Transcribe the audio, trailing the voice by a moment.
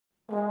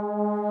Hello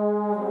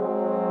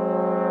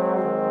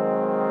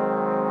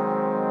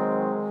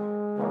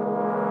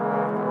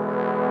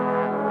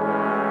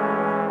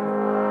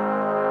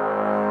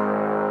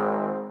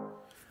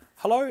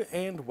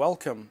and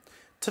welcome.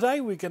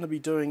 Today we're going to be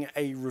doing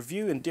a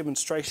review and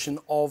demonstration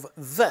of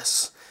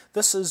this.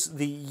 This is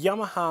the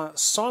Yamaha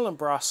silent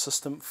brass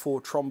system for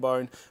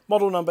trombone,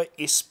 model number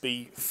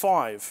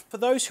SB5. For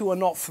those who are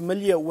not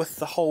familiar with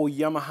the whole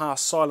Yamaha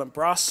silent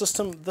brass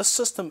system, this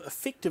system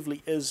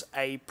effectively is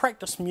a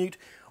practice mute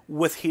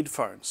with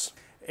headphones.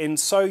 And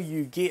so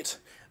you get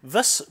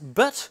this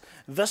bit.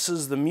 This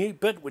is the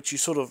mute bit, which you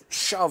sort of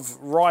shove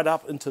right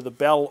up into the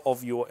bell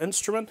of your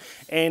instrument,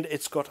 and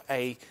it's got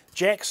a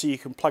jack so you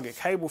can plug a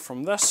cable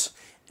from this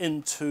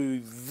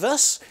into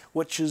this,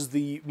 which is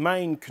the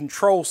main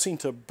control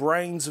center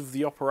brains of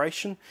the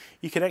operation.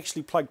 You can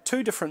actually plug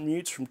two different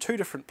mutes from two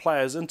different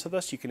players into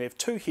this. You can have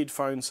two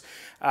headphones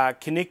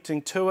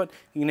connecting to it.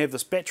 You can have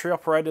this battery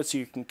operated so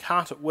you can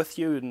cart it with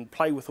you and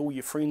play with all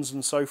your friends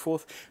and so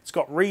forth. It's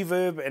got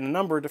reverb and a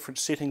number of different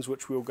settings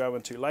which we'll go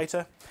into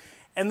later.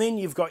 And then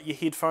you've got your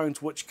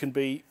headphones, which can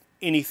be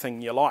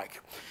anything you like.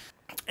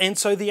 And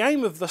so the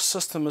aim of this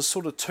system is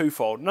sort of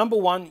twofold. Number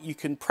one, you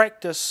can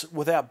practice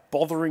without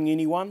bothering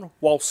anyone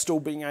while still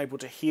being able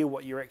to hear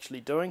what you're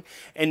actually doing.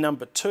 And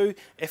number two,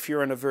 if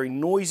you're in a very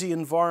noisy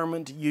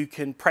environment, you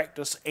can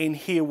practice and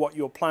hear what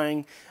you're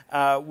playing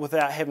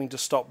without having to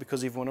stop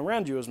because everyone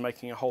around you is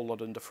making a whole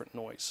lot of different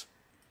noise.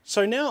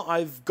 So now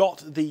I've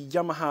got the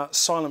Yamaha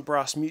silent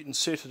brass mute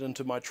inserted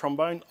into my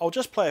trombone. I'll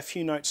just play a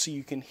few notes so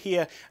you can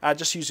hear,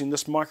 just using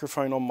this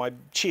microphone on my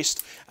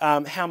chest,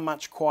 how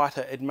much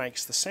quieter it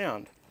makes the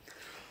sound.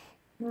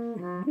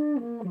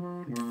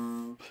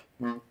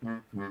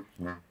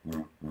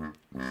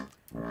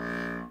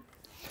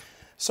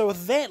 So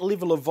with that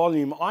level of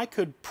volume, I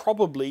could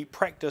probably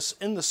practice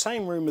in the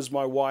same room as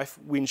my wife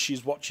when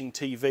she's watching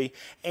TV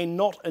and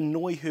not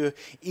annoy her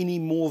any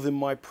more than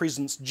my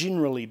presence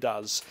generally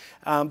does.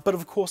 But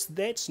of course,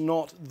 that's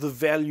not the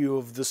value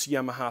of this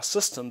Yamaha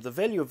system. The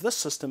value of this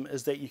system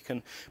is that you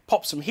can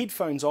pop some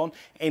headphones on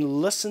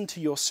and listen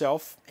to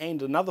yourself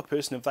and another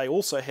person, if they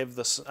also have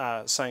this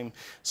same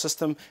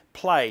system,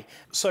 play.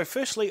 So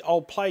firstly,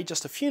 I'll play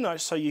just a few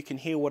notes so you can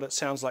hear what it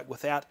sounds like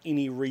without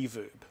any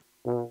reverb.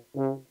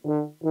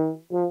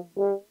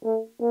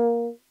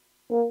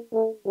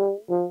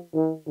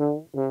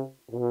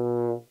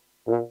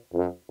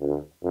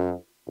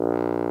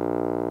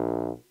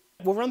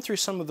 We'll run through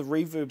some of the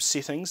reverb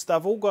settings.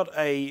 They've all got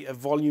a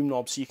volume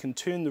knob so you can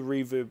turn the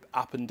reverb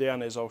up and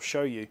down as I'll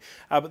show you.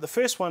 But the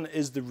first one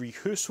is the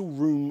rehearsal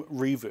room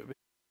reverb.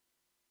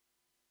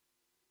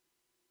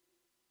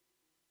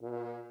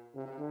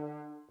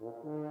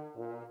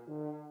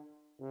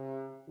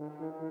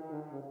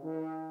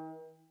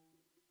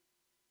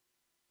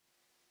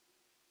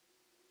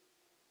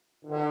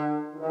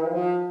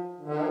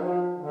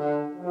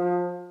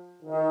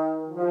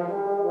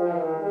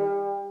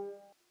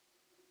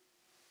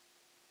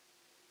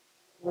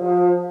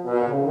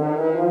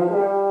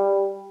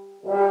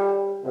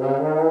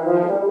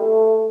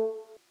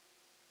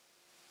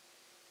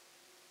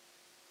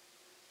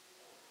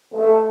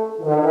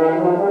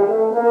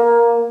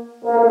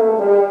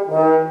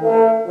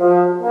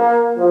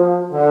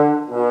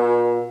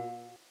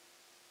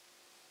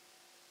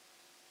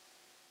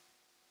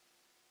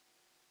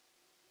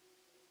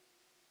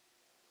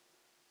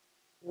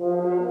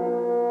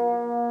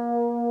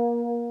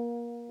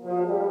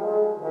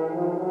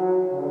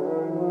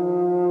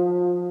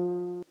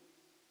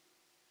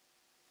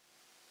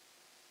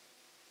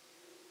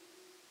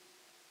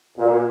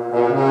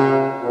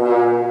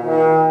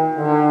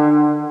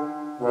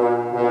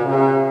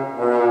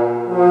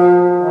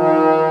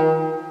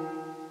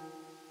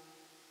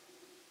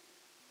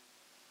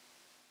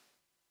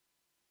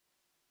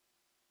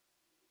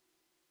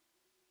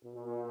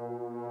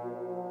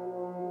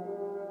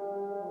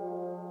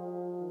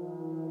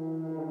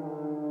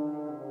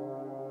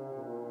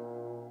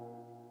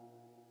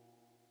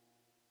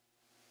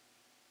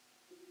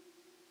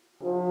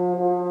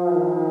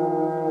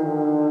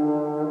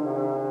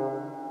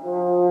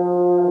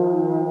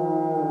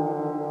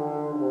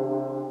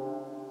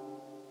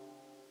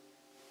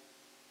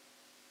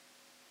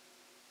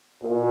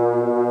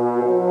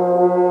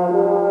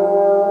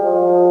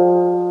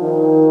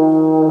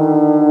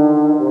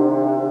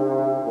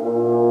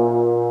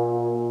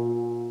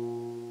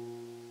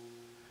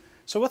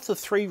 So with the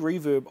three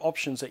reverb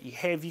options that you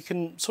have, you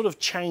can sort of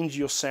change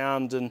your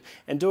sound and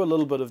do a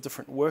little bit of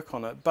different work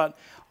on it. But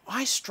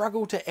I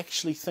struggle to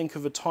actually think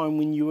of a time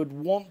when you would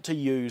want to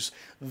use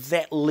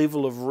that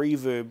level of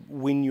reverb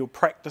when you're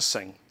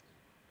practicing.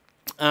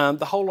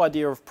 The whole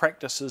idea of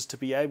practice is to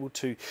be able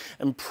to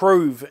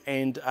improve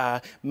and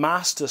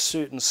master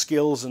certain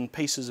skills and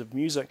pieces of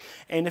music,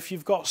 and if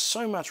you've got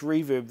so much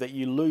reverb that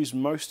you lose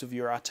most of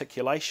your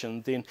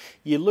articulation, then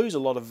you lose a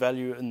lot of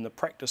value in the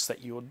practice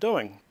that you're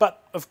doing.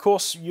 But of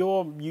course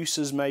your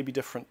uses may be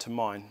different to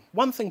mine.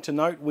 One thing to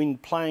note when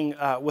playing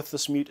with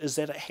this mute is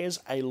that it has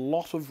a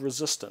lot of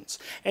resistance,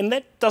 and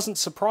that doesn't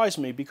surprise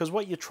me, because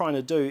what you're trying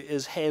to do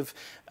is have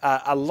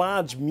a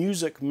large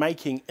music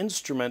making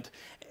instrument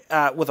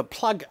with a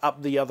plug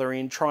up the other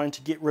end, trying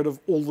to get rid of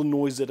all the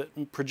noise that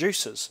it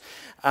produces.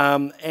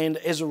 And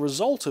as a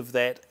result of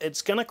that,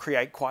 it's going to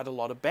create quite a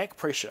lot of back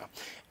pressure.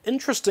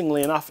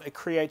 Interestingly enough, it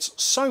creates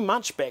so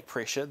much back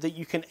pressure that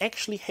you can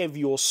actually have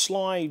your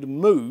slide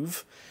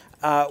move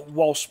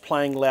whilst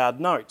playing loud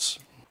notes.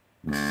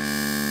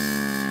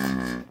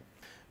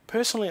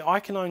 Personally, I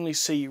can only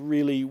see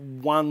really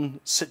one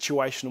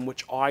situation in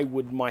which I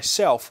would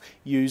myself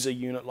use a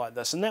unit like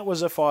this, and that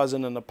was if I was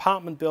in an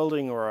apartment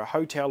building or a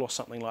hotel or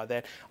something like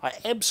that. I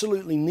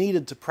absolutely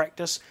needed to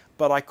practice,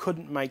 but I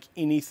couldn't make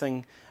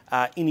anything,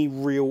 any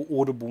real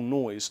audible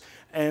noise.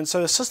 And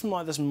so a system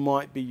like this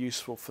might be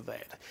useful for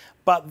that.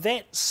 But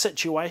that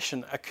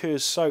situation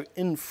occurs so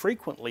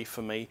infrequently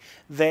for me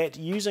that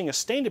using a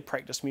standard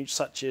practice mute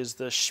such as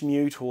the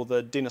Schmute or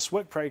the Dennis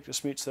Wick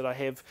practice mutes that I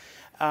have,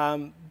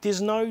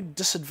 there's no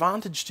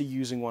disadvantage to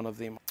using one of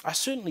them. I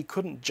certainly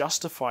couldn't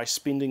justify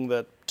spending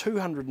the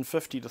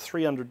 $250 to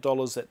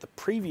 $300 that the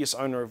previous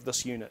owner of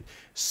this unit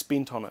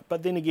spent on it.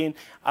 But then again,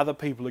 other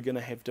people are going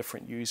to have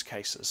different use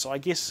cases, so I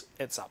guess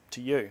it's up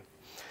to you.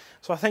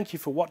 So I thank you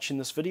for watching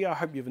this video. I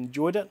hope you've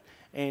enjoyed it,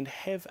 and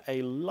have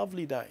a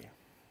lovely day.